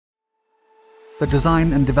The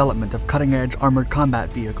design and development of cutting-edge armored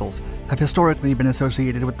combat vehicles have historically been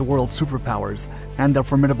associated with the world's superpowers and their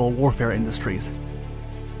formidable warfare industries.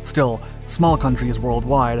 Still, small countries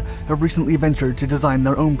worldwide have recently ventured to design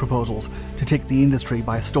their own proposals to take the industry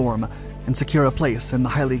by storm and secure a place in the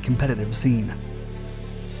highly competitive scene.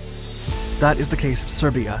 That is the case of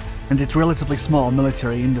Serbia and its relatively small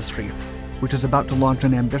military industry, which is about to launch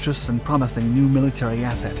an ambitious and promising new military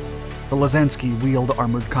asset, the Lazanski wheeled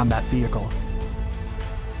armored combat vehicle.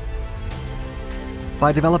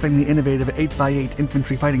 By developing the innovative 8x8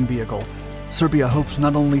 Infantry Fighting Vehicle, Serbia hopes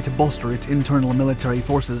not only to bolster its internal military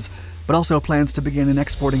forces, but also plans to begin an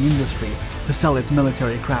exporting industry to sell its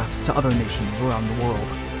military crafts to other nations around the world.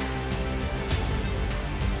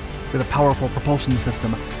 With a powerful propulsion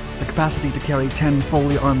system, the capacity to carry 10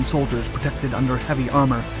 fully armed soldiers protected under heavy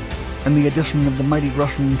armor, and the addition of the mighty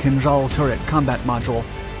Russian Kinzhal Turret combat module,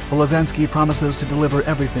 the Lazanski promises to deliver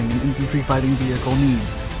everything an infantry fighting vehicle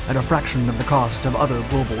needs at a fraction of the cost of other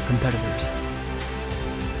global competitors.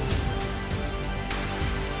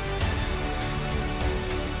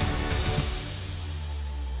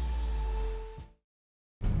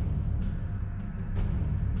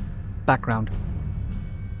 Background.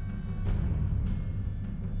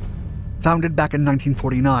 Founded back in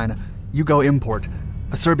 1949, Jugo Import,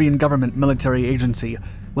 a Serbian government military agency,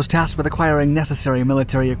 was tasked with acquiring necessary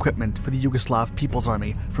military equipment for the Yugoslav People's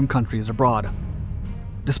Army from countries abroad.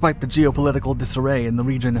 Despite the geopolitical disarray in the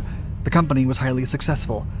region, the company was highly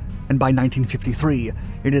successful, and by 1953,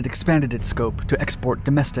 it had expanded its scope to export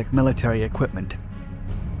domestic military equipment.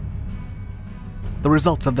 The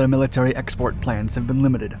results of their military export plans have been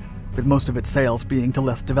limited, with most of its sales being to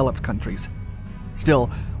less developed countries. Still,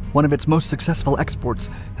 one of its most successful exports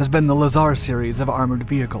has been the Lazar series of armored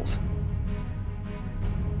vehicles.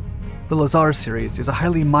 The Lazar series is a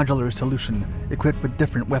highly modular solution equipped with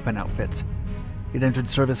different weapon outfits. It entered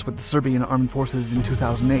service with the Serbian Armed Forces in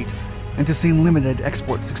 2008 and has seen limited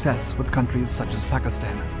export success with countries such as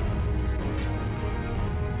Pakistan.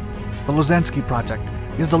 The Lazanski project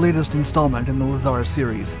is the latest installment in the Lazar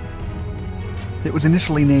series. It was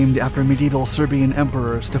initially named after medieval Serbian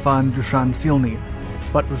Emperor Stefan Dušan Silni,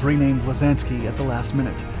 but was renamed Lazanski at the last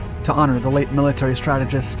minute to honor the late military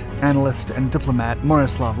strategist, analyst, and diplomat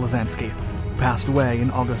Morislav Lazanski, who passed away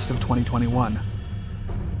in August of 2021.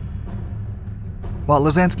 While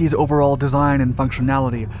Lazanski's overall design and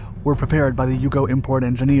functionality were prepared by the Jugo Import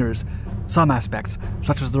engineers, some aspects,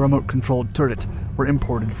 such as the remote-controlled turret, were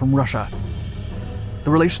imported from Russia.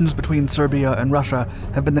 The relations between Serbia and Russia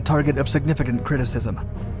have been the target of significant criticism.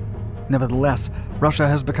 Nevertheless, Russia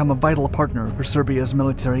has become a vital partner for Serbia's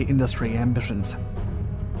military industry ambitions.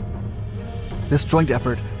 This joint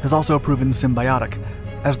effort has also proven symbiotic,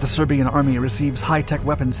 as the Serbian army receives high-tech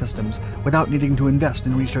weapon systems without needing to invest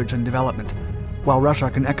in research and development, while Russia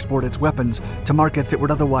can export its weapons to markets it would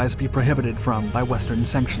otherwise be prohibited from by Western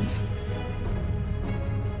sanctions.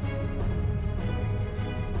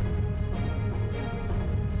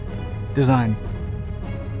 Design.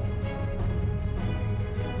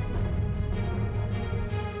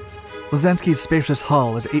 Lazanski's spacious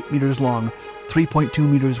hull is 8 meters long, 3.2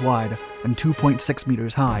 meters wide, and 2.6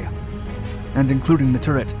 meters high. And including the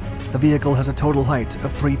turret, the vehicle has a total height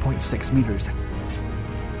of 3.6 meters.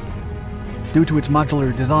 Due to its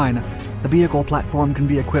modular design, the vehicle platform can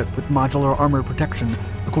be equipped with modular armor protection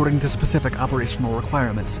according to specific operational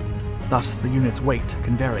requirements. Thus, the unit's weight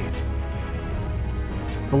can vary.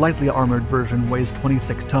 The lightly armored version weighs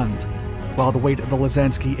 26 tons, while the weight of the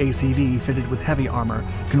Lazanski ACV fitted with heavy armor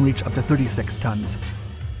can reach up to 36 tons.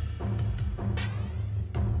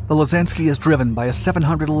 The Lazanski is driven by a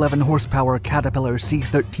 711 horsepower Caterpillar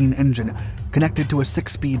C13 engine connected to a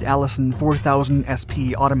 6-speed Allison 4000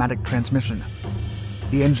 SP automatic transmission.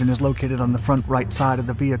 The engine is located on the front right side of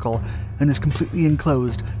the vehicle and is completely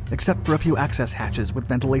enclosed except for a few access hatches with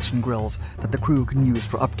ventilation grills that the crew can use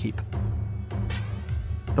for upkeep.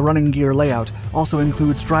 The running gear layout also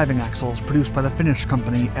includes driving axles produced by the Finnish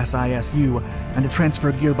company SISU and a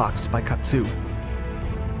transfer gearbox by Kutsu.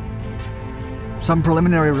 Some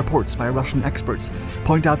preliminary reports by Russian experts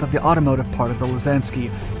point out that the automotive part of the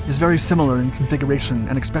Lazanski is very similar in configuration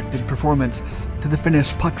and expected performance to the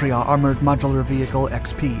Finnish Patria armored modular vehicle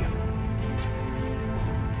XP.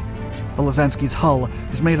 The Lazanski's hull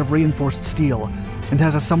is made of reinforced steel and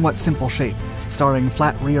has a somewhat simple shape, starring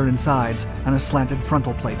flat rear and sides and a slanted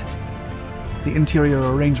frontal plate. The interior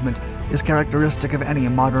arrangement is characteristic of any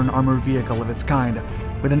modern armored vehicle of its kind,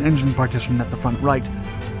 with an engine partition at the front right,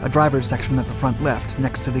 a driver's section at the front left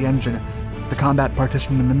next to the engine, the combat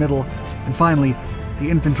partition in the middle, and finally, the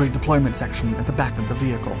infantry deployment section at the back of the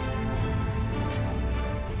vehicle.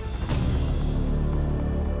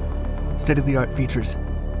 state-of-the-art features.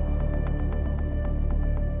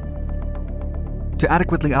 To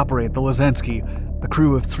adequately operate the Lazanski, a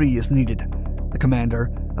crew of 3 is needed: the commander,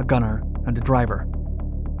 a gunner, and a driver.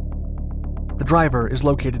 The driver is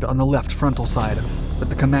located on the left frontal side, with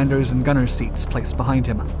the commander's and gunner's seats placed behind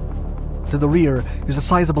him. To the rear is a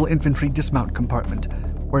sizable infantry dismount compartment,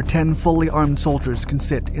 where 10 fully armed soldiers can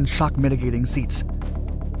sit in shock-mitigating seats.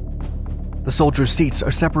 The soldiers' seats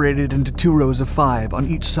are separated into 2 rows of 5 on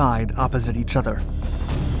each side opposite each other.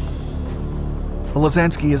 The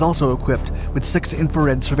Lazanski is also equipped with 6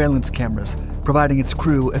 infrared surveillance cameras, providing its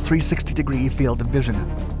crew a 360-degree field of vision.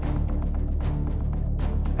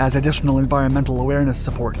 As additional environmental awareness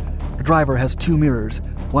support, the driver has 2 mirrors,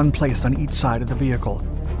 one placed on each side of the vehicle.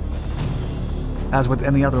 As with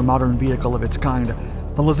any other modern vehicle of its kind,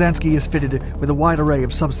 the Lazanski is fitted with a wide array of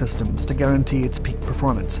subsystems to guarantee its peak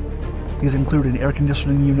performance. These include an air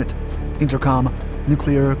conditioning unit, intercom,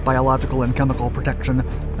 nuclear, biological, and chemical protection,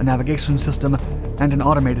 a navigation system, and an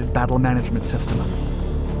automated battle management system.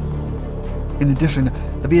 In addition,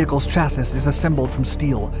 the vehicle's chassis is assembled from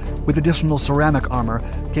steel, with additional ceramic armor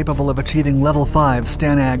capable of achieving Level 5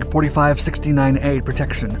 STANAG 4569A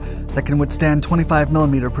protection that can withstand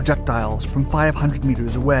 25mm projectiles from 500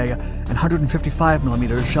 meters away and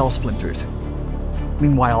 155mm shell splinters.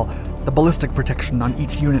 Meanwhile, the ballistic protection on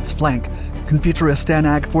each unit's flank can feature a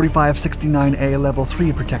STANAG 4569A Level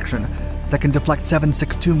 3 protection that can deflect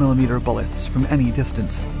 7.62mm bullets from any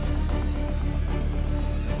distance.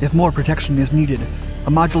 If more protection is needed, a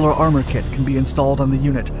modular armor kit can be installed on the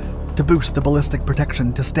unit to boost the ballistic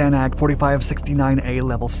protection to STANAG 4569A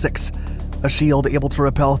Level 6, a shield able to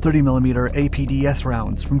repel 30mm APDS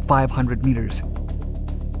rounds from 500 meters.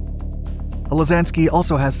 The Lazanski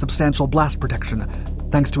also has substantial blast protection,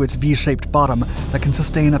 thanks to its V-shaped bottom that can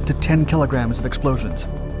sustain up to 10 kilograms of explosions.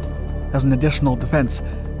 As an additional defense,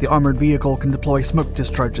 the armored vehicle can deploy smoke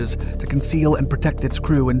discharges to conceal and protect its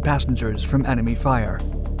crew and passengers from enemy fire.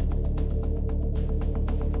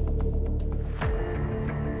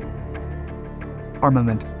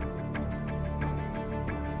 Armament.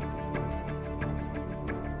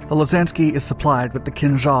 The Lazanski is supplied with the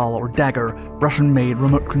Kinzhal or Dagger Russian-made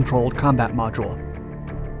remote-controlled combat module.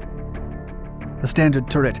 The standard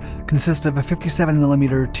turret consists of a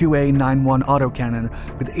 57mm 2A91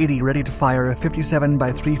 autocannon with 80 ready-to-fire 57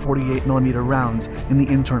 by 348mm rounds in the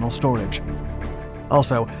internal storage.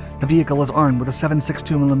 Also, the vehicle is armed with a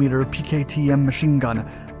 7.62mm PKTM machine gun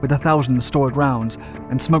with 1,000 stored rounds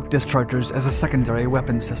and smoke dischargers as a secondary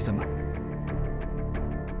weapon system.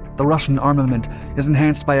 The Russian armament is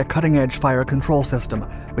enhanced by a cutting-edge fire control system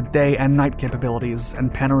with day and night capabilities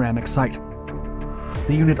and panoramic sight.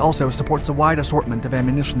 The unit also supports a wide assortment of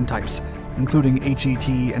ammunition types, including HET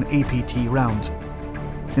and APT rounds.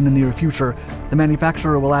 In the near future, the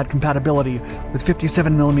manufacturer will add compatibility with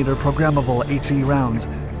 57mm programmable HE rounds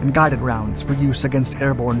and guided rounds for use against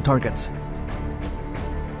airborne targets.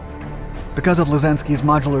 Because of Lazanski's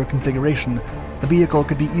modular configuration, the vehicle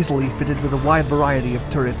could be easily fitted with a wide variety of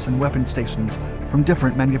turrets and weapon stations from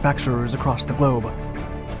different manufacturers across the globe.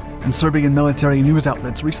 And Serbian military news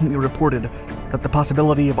outlets recently reported that the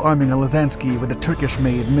possibility of arming a Lazanski with a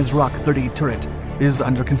Turkish-made Mizrak 30 turret is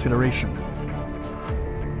under consideration.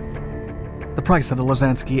 The price of the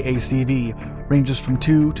Lazanski ACV ranges from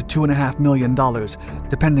 $2 to $2.5 million,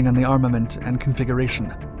 depending on the armament and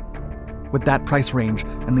configuration. With that price range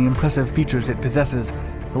and the impressive features it possesses,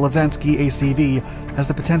 the Lazanski ACV has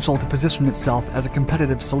the potential to position itself as a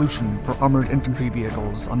competitive solution for armored infantry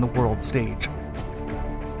vehicles on the world stage.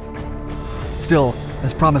 Still,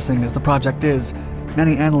 as promising as the project is,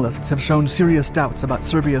 many analysts have shown serious doubts about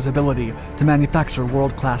Serbia's ability to manufacture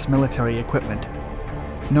world-class military equipment.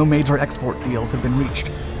 No major export deals have been reached,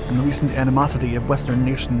 and the recent animosity of Western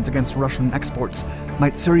nations against Russian exports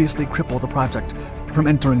might seriously cripple the project from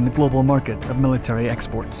entering the global market of military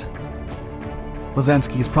exports.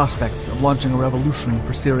 Lazanski's prospects of launching a revolution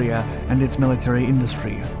for Syria and its military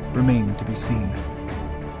industry remain to be seen.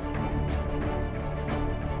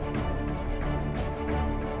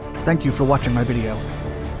 Thank you for watching my video.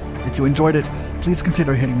 If you enjoyed it, please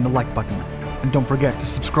consider hitting the like button, and don't forget to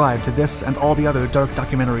subscribe to this and all the other Dark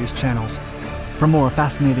Documentaries channels for more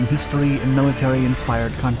fascinating history and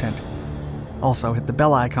military-inspired content. Also hit the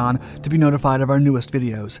bell icon to be notified of our newest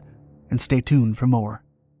videos, and stay tuned for more.